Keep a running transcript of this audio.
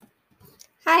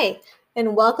Hi,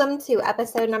 and welcome to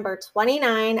episode number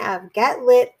 29 of Get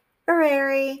Lit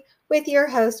Literary with your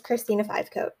host, Christina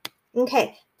Fivecoat.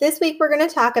 Okay, this week we're going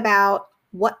to talk about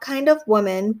What Kind of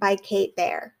Woman by Kate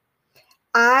Baer.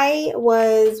 I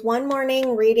was one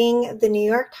morning reading the New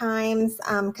York Times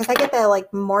because I get the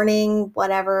morning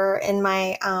whatever in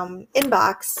my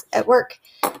inbox at work.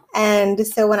 And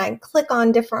so when I click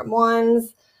on different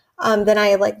ones, then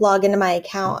I log into my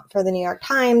account for the New York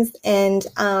Times, and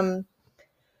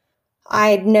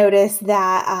I'd noticed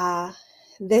that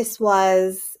this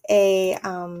was they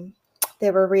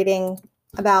were reading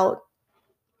about,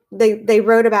 they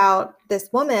wrote about this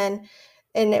woman,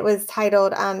 and it was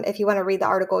titled, if you want to read the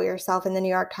article yourself in the New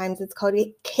York Times, it's called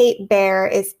Kate Baer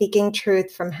is Speaking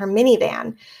Truth from Her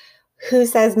Minivan, who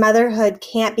says motherhood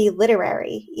can't be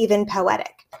literary, even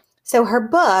poetic. So her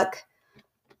book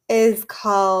is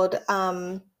called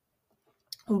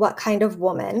What Kind of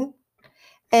Woman?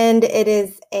 And it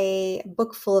is a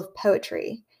book full of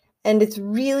poetry, and it's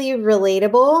really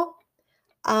relatable.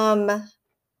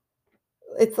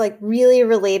 It's really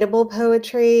relatable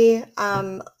poetry.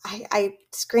 I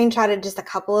screenshotted just a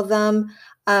couple of them,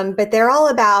 but they're all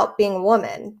about being a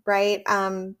woman, right?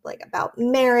 About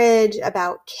marriage,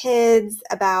 about kids,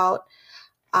 about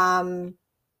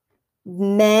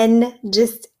men,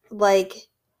 just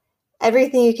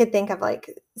everything you could think of,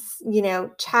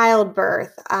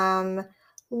 childbirth,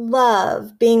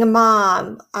 love, being a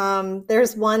mom.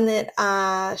 There's one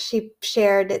that she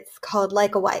shared. It's called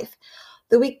Like a Wife.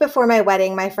 The week before my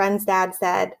wedding, my friend's dad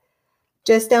said,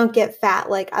 just don't get fat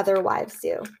like other wives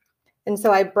do. And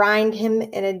so I brined him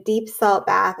in a deep salt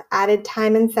bath, added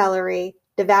thyme and celery,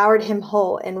 devoured him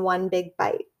whole in one big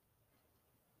bite.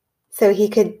 So he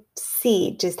could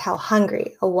see just how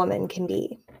hungry a woman can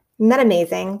be. Isn't that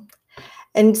amazing?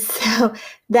 And so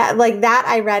that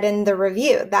I read in the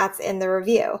review. That's in the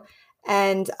review.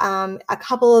 And a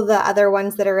couple of the other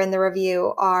ones that are in the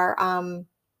review are,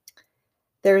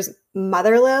 there's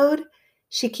Motherload.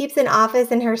 She keeps an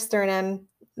office in her sternum,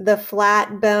 the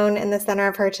flat bone in the center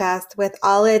of her chest, with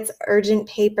all its urgent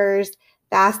papers,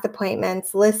 vast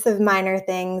appointments, lists of minor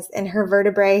things. In her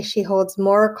vertebrae, she holds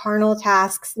more carnal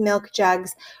tasks, milk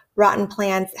jugs, rotten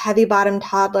plants, heavy-bottomed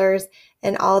toddlers,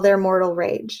 and all their mortal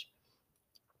rage.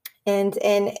 And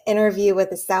in Interview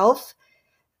with Self,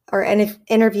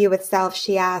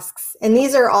 she asks, and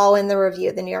these are all in the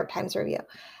review, the New York Times review,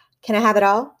 can I have it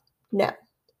all? No.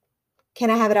 Can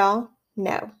I have it all?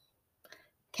 No.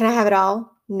 Can I have it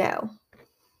all? No.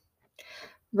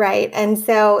 Right. And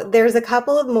so there's a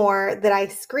couple of more that I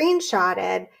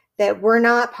screenshotted that were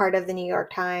not part of the New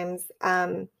York Times.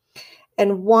 And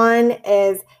one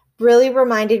is really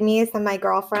reminded me of some of my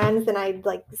girlfriends, and I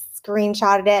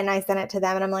screenshotted it and I sent it to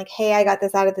them, and I'm like, hey, I got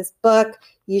this out of this book.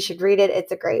 You should read it.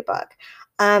 It's a great book.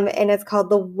 And it's called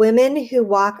The Women Who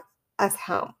Walk Us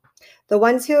Home. The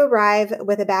ones who arrive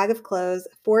with a bag of clothes,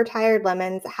 4 tired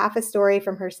lemons, half a story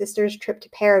from her sister's trip to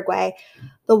Paraguay.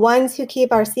 The ones who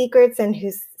keep our secrets and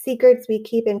whose secrets we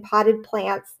keep in potted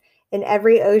plants in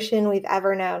every ocean we've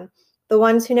ever known. The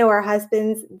ones who know our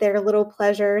husbands, their little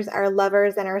pleasures, our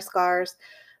lovers, and our scars.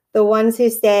 The ones who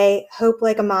stay, hope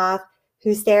like a moth,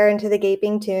 who stare into the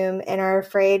gaping tomb and are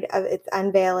afraid of its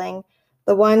unveiling.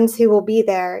 The ones who will be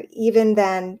there, even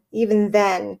then,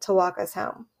 to walk us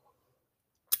home.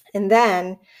 And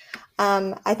then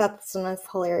I thought this one was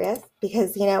hilarious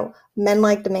because, men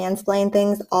like to mansplain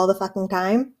things all the fucking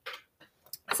time.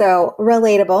 So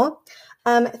relatable.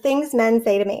 Things men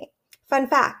say to me. Fun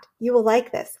fact, you will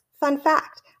like this. Fun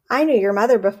fact, I knew your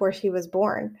mother before you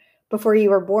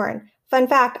were born. Fun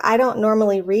fact, I don't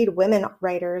normally read women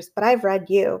writers, but I've read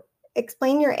you.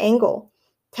 Explain your angle.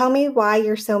 Tell me why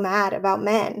you're so mad about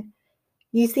men.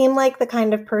 You seem like the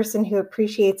kind of person who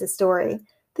appreciates a story.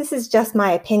 This is just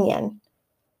my opinion.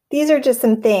 These are just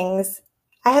some things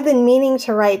I have been meaning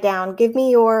to write down. Give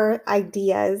me your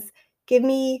ideas. Give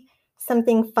me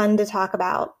something fun to talk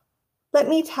about. Let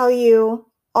me tell you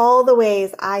all the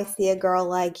ways I see a girl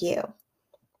like you,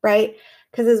 right?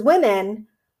 Because as women,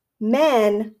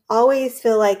 men always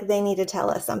feel like they need to tell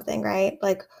us something, right?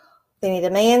 Like they need to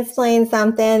mansplain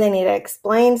something. They need to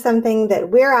explain something that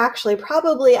we're actually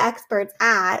probably experts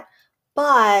at,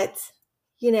 but,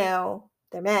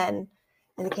 they're men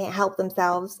and they can't help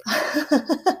themselves.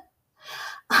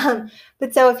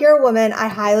 But so if you're a woman, I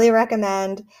highly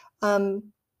recommend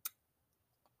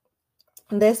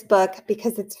this book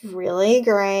because it's really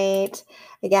great.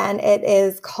 Again, it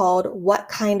is called What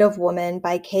Kind of Woman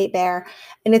by Kate Baer.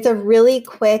 And it's a really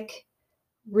quick,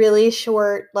 really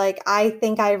short, I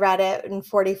think I read it in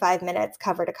 45 minutes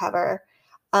cover to cover.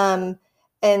 And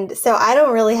so I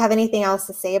don't really have anything else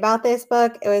to say about this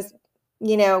book. It was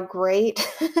great.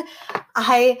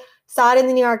 I saw it in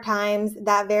the New York Times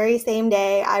that very same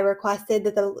day. I requested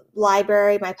that the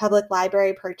library, my public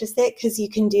library, purchase it because you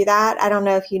can do that. I don't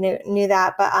know if you knew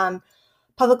that, but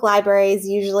public libraries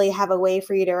usually have a way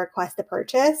for you to request a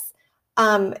purchase.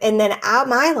 And then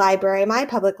my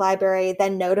public library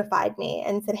then notified me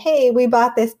and said, hey, we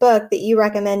bought this book that you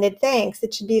recommended. Thanks.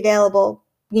 It should be available,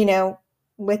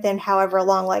 within however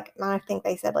long, I think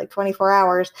they said 24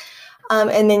 hours.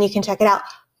 And then you can check it out.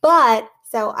 But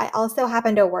so I also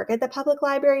happen to work at the public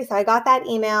library. So I got that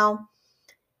email.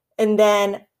 And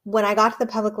then when I got to the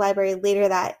public library later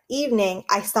that evening,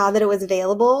 I saw that it was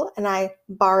available and I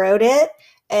borrowed it.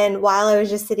 And while I was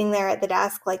just sitting there at the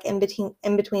desk, in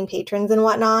between patrons and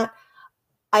whatnot,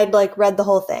 I'd read the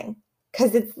whole thing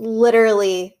because it's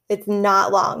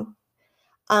not long.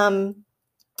 And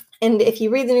if you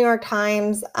read the New York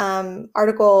Times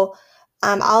article,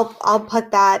 I'll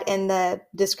put that in the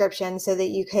description so that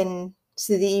you can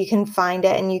find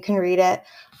it and you can read it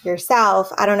yourself.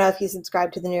 I don't know if you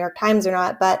subscribe to the New York Times or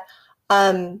not, but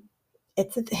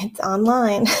it's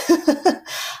online.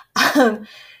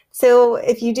 So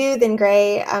if you do, then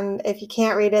great. If you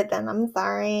can't read it, then I'm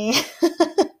sorry.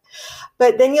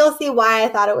 But then you'll see why I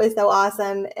thought it was so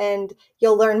awesome, and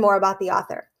you'll learn more about the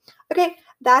author. Okay,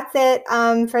 that's it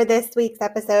for this week's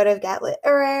episode of Get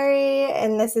Literary,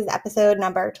 and this is episode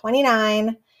number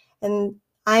 29. And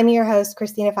I'm your host,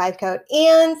 Christina Fivecoat.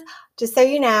 And just so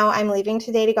you know, I'm leaving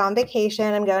today to go on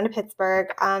vacation. I'm going to Pittsburgh.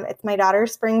 It's my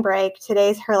daughter's spring break.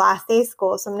 Today's her last day of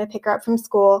school, so I'm going to pick her up from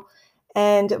school,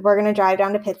 and we're going to drive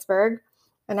down to Pittsburgh.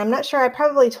 And I'm not sure, I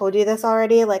probably told you this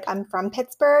already, I'm from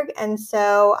Pittsburgh, and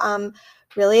so I'm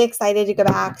really excited to go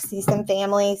back, see some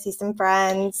family, see some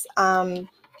friends.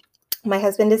 My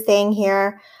husband is staying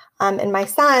here, and my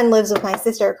son lives with my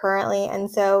sister currently, and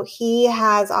so he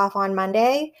has off on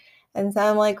Monday, and so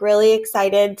I'm really really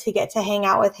to get to hang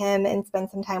out with him and spend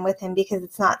some time with him because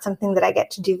it's not something that I get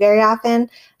to do very often.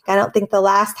 I don't think the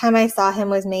last time I saw him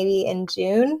was maybe in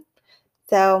June.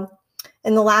 So,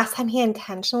 and the last time he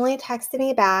intentionally texted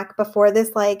me back before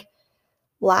this,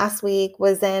 last week,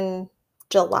 was in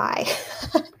July.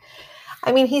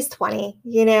 I mean, he's 20,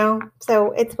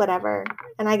 so it's whatever.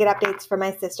 And I get updates from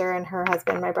my sister and her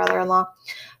husband, my brother-in-law.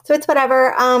 So it's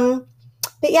whatever.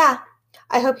 But yeah,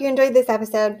 I hope you enjoyed this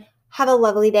episode. Have a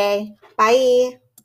lovely day. Bye.